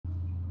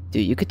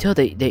Dude, you could tell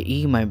they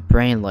eat my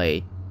brain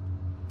like,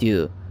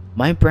 dude,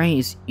 my brain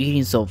is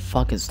eating so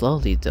fucking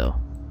slowly though.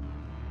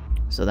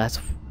 So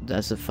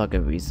that's a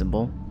fucking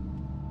reasonable.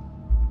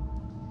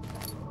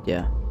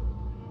 Yeah.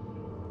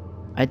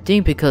 I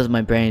think because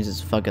my brain is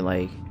just fucking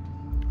like,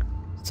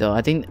 so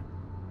I think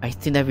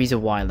that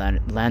reason why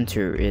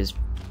lantern is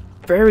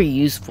very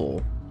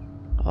useful.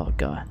 Oh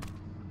god.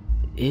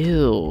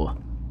 Ew.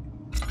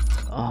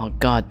 Oh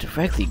god,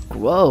 directly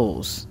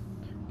gross.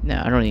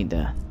 No, I don't need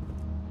that.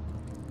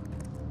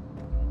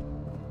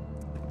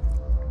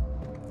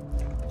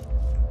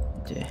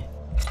 Okay.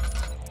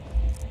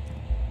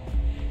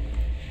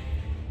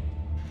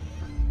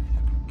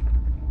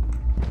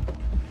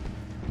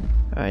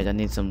 Alright, I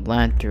need some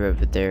lantern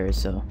over there,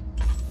 so.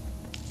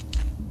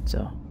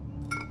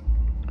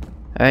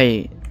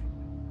 Alright.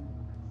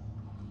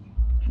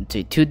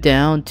 Okay, 2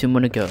 down, 2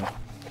 more to go.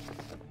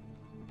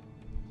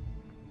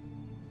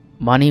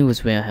 My name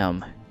is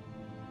Wilhelm.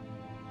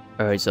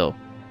 Alright, so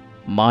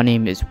my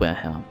name is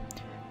Wilhelm.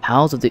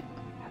 House of the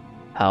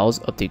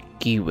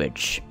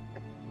Gewitch.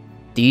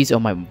 These are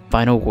my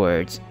final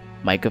words,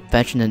 my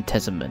confession and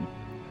testament.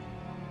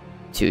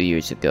 2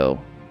 years ago,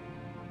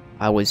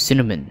 I was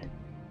cinnamon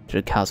to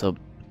the castle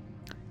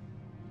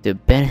the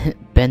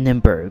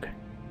Benenberg.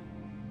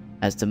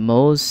 As the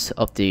most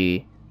of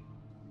the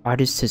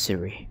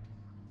artistry,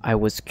 I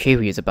was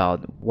curious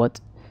about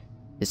what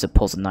the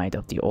supposed knight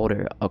of the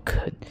order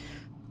could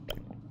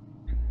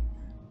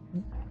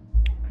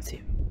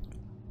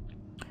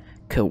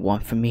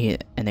want from me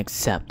and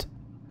accept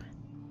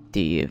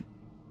the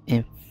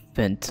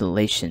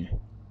ventilation.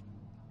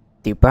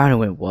 The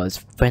Baron was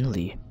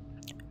friendly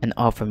and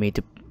offered me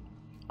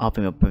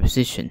a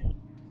position.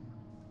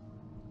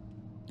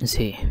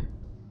 See,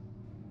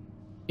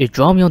 it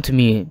drew me onto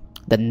me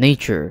the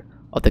nature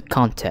of the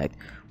contact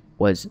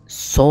was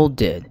so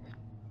dead,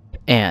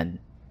 and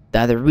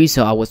that the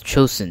reason I was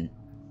chosen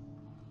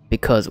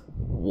because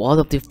one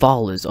of the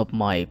followers of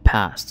my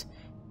past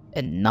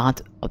and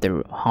not of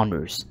their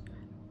honors.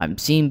 I'm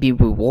seeing be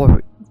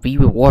rewarded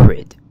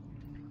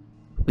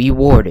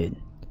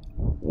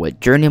with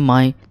during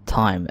my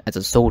time as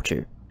a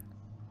soldier.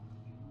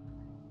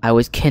 I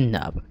was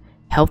kidnapped.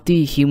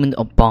 Healthy human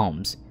of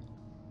bombs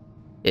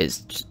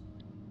is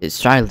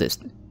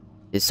scientist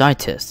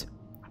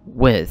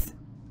with,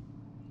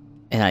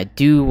 and I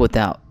do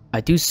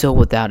so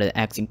without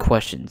asking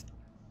questions.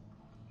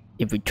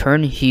 In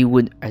return, he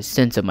would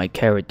censor my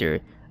character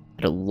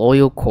at a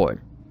loyal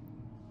court,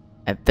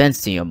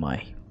 advancing on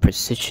my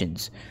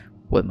positions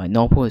with my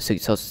noble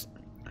society.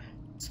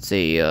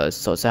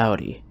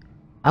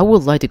 I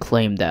would like to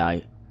claim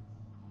that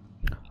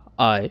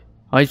I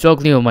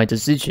struggle with my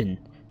decision,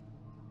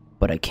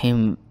 but I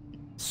came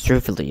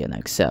seriously and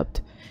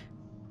accept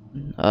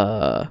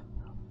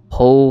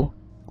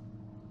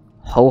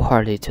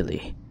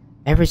wholeheartedly.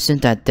 Ever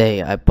since that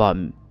day, I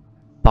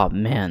bought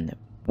man,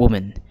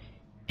 woman,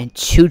 and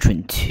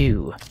children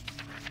too.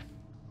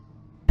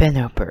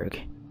 Bennerberg.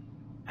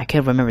 I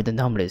can't remember the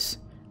numbers,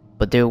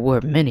 but there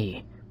were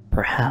many,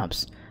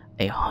 perhaps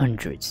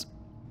 100.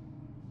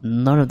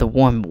 None of the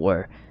one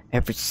were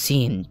ever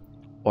seen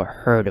or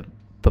heard of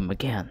them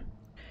again.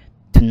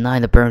 Tonight,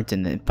 the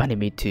Burton invited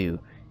me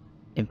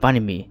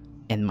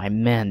and my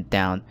men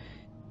down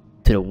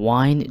to the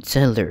wine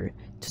cellar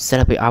to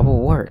celebrate our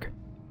work.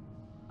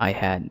 I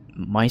had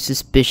my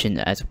suspicion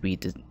as we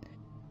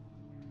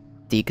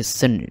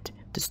descended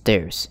the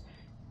stairs,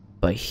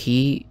 but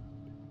he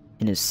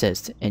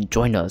insisted and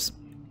joined us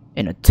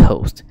in a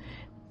toast.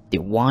 The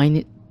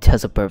wine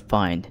tasted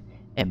fine,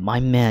 and my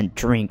men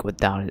drink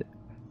without it.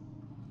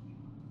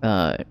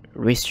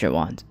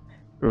 Restaurant.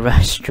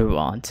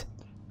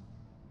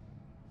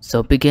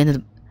 So began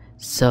the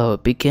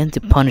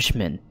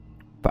punishment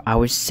for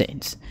our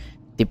sins.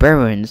 The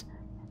barons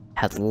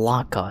had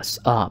locked us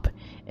up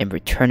and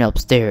returned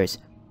upstairs.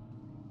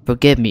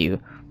 Forgive me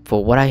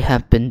for what I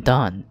have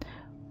done.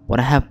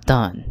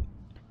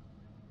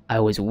 I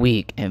was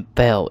weak and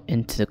fell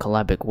into the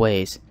collabic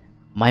ways.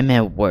 My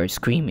men were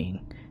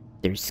screaming.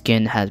 Their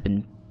skin has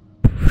been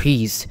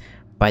pierced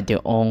by their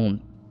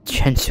own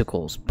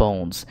tentacles,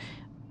 bones.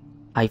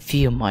 I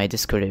feel my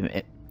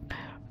discredit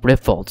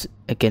revolt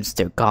against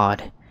their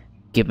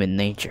God-given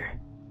nature.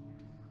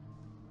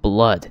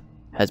 Blood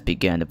has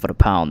begun to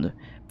pound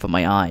from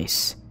my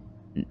eyes,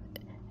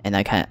 and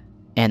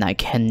I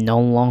can no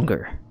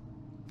longer.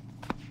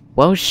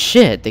 Well,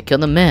 shit! They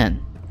killed a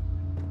man.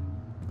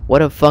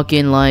 What a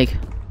fucking like.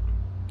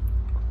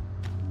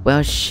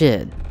 Well,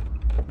 shit.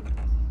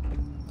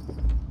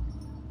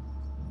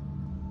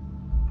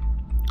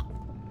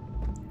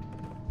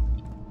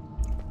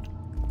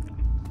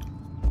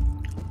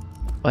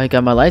 Well, I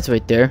got my lights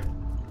right there.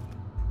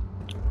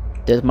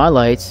 There's my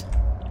lights.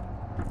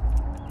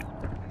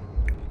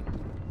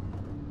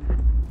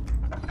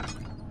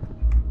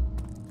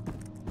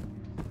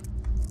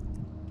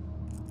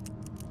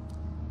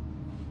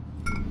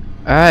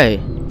 Alright.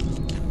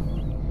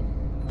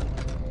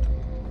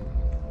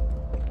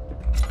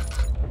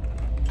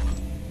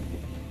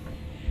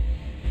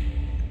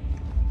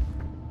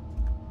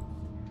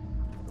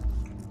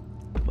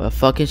 Well,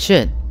 fucking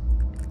shit.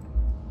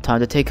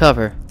 Time to take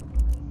cover.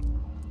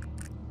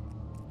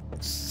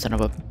 Son of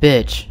a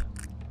bitch.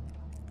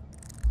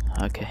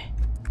 Okay.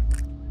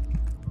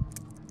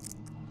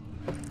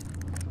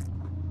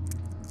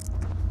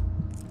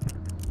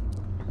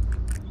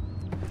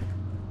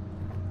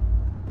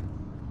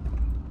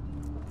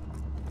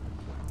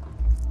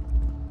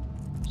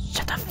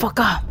 Shut the fuck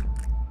up!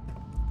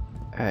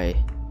 Alright.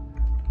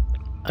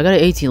 I got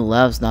 18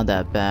 left, it's not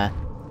that bad.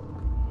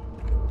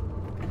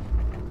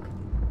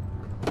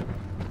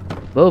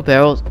 Whoa,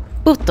 barrels.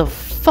 Move the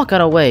fuck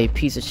out of the way,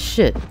 piece of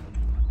shit.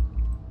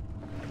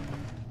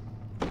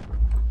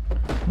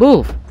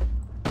 Move!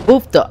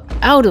 Move the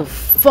out of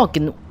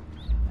fucking.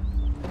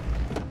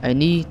 I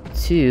need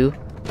to.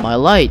 My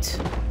light.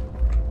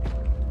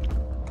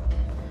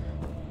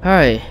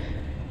 Alright.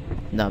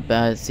 Not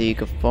bad, the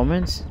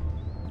performance.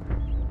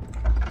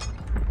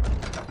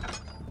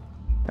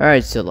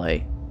 Alright, so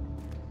like.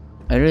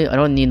 I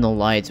don't need no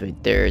lights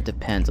right there. It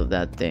depends on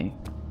that thing.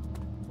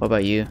 What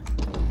about you?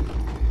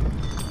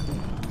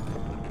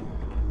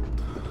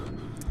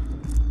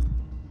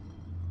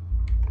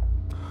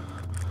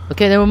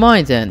 Okay, never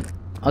mind then.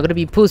 I'm gonna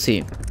be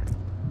pussy.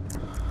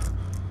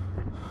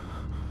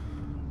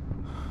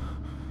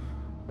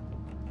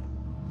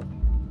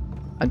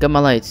 I got my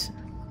lights.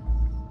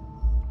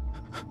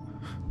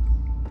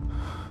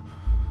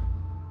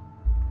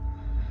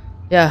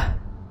 Yeah.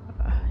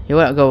 You know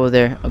what? I'll go over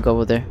there. I'll go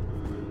over there.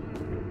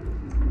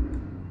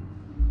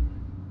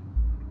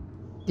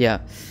 Yeah,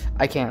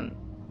 I can't.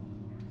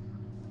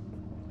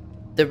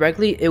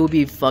 Directly, it would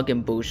be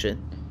fucking bullshit.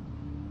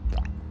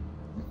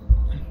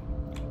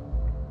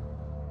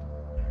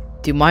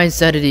 Dude, my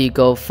insanity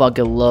go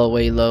fucking low,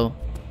 way low.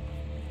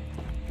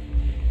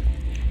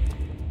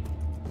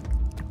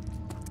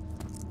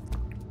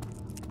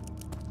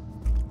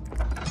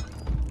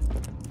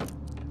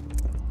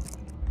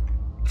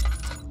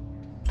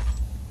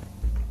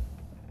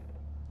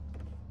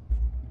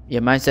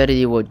 Yeah, my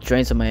insanity will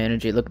drain some of my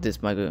energy. Look at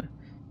this, Michael.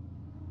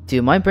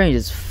 Dude, my brain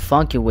is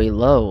fucking way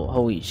low.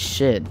 Holy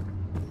shit.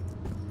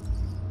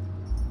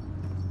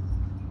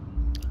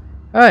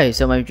 Alright,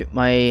 so I thought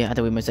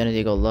my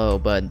sanity go low,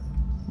 but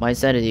my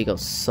sanity go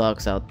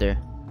sucks out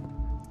there.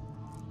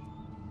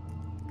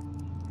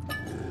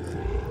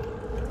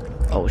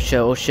 Oh shit,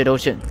 oh shit, oh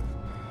shit.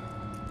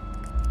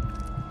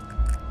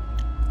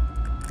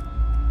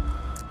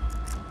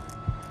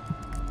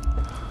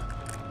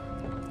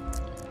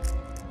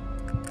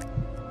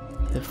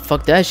 Yeah,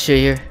 fuck that shit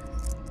here.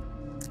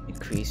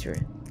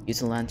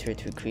 Use a lantern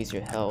to increase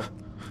your health.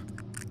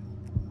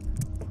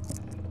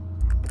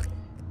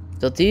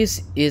 So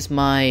this is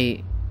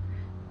the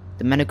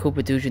medical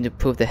production to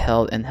improve the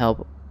health and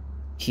help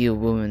heal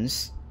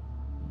wounds.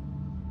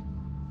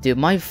 Dude,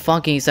 my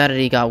fucking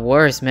insanity got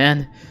worse,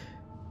 man.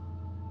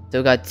 So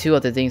we got 2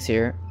 other things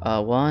here.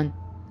 1,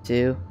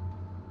 2,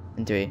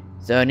 and 3.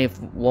 So I need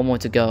 1 more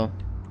to go.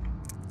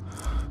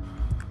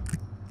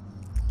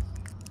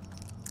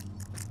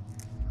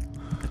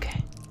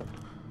 Okay.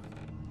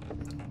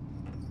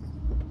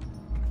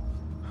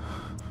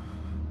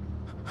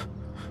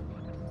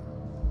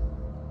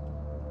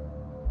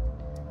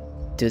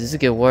 Dude, this is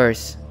get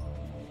worse.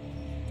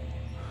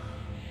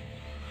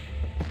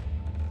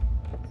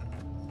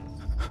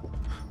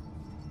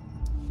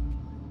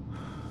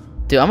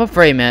 Dude, I'm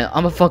afraid, man.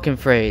 I'm fucking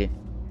afraid.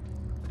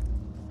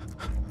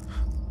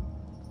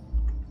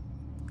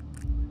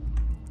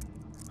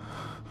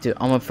 Dude,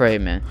 I'm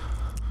afraid, man.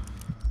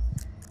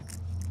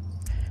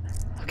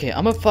 Okay,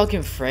 I'm fucking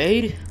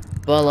afraid,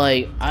 but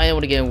like, I don't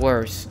want to get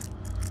worse.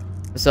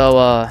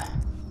 So,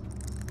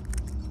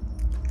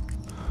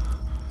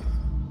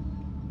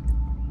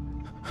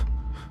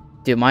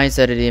 dude, my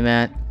insanity,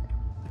 man.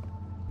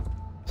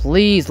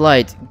 Please,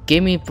 light.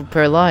 Give me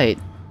prepare light.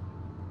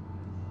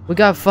 We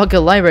got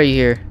fucking light right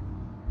here.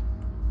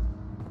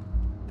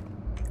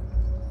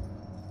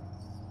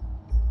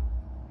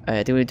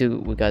 Alright, I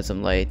think we got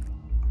some light.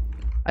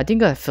 I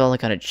think I felt like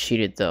kind of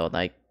cheated though.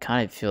 Like,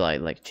 kind of feel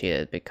like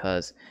cheated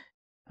because,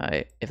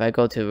 if I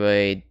go to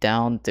way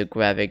down the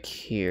graphic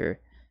here.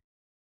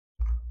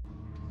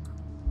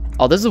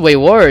 Oh, this is way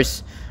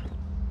worse.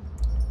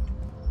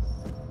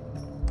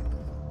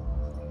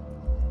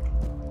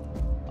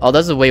 Oh,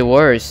 this is way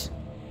worse.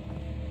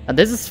 And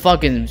this is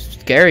fucking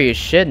scary as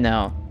shit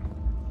now.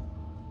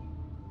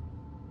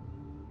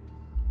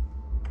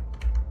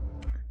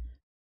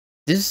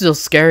 This is so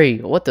scary.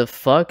 What the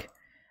fuck?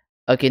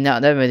 Okay, now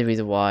that may be the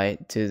reason why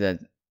to that.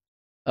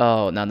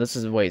 Oh, now this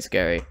is way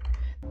scary.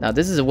 Now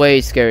this is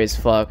way scary as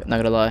fuck. Not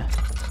gonna lie.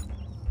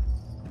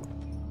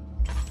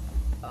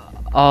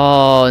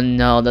 Oh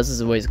no, this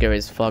is way scary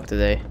as fuck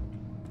today.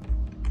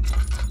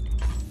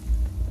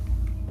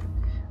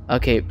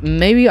 Okay,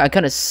 maybe I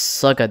kind of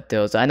suck at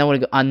those. I know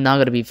I'm not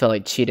gonna be felt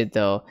like cheated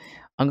though.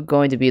 I'm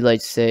going to be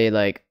like say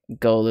like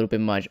go a little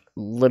bit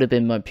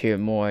up here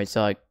more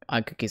so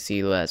I could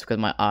see less because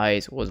my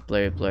eyes was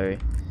blurry.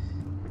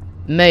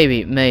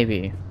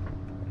 Maybe.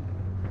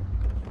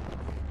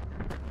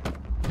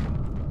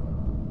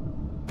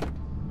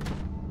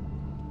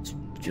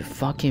 You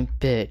fucking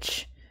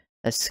bitch.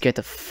 That scared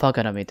the fuck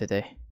out of me today.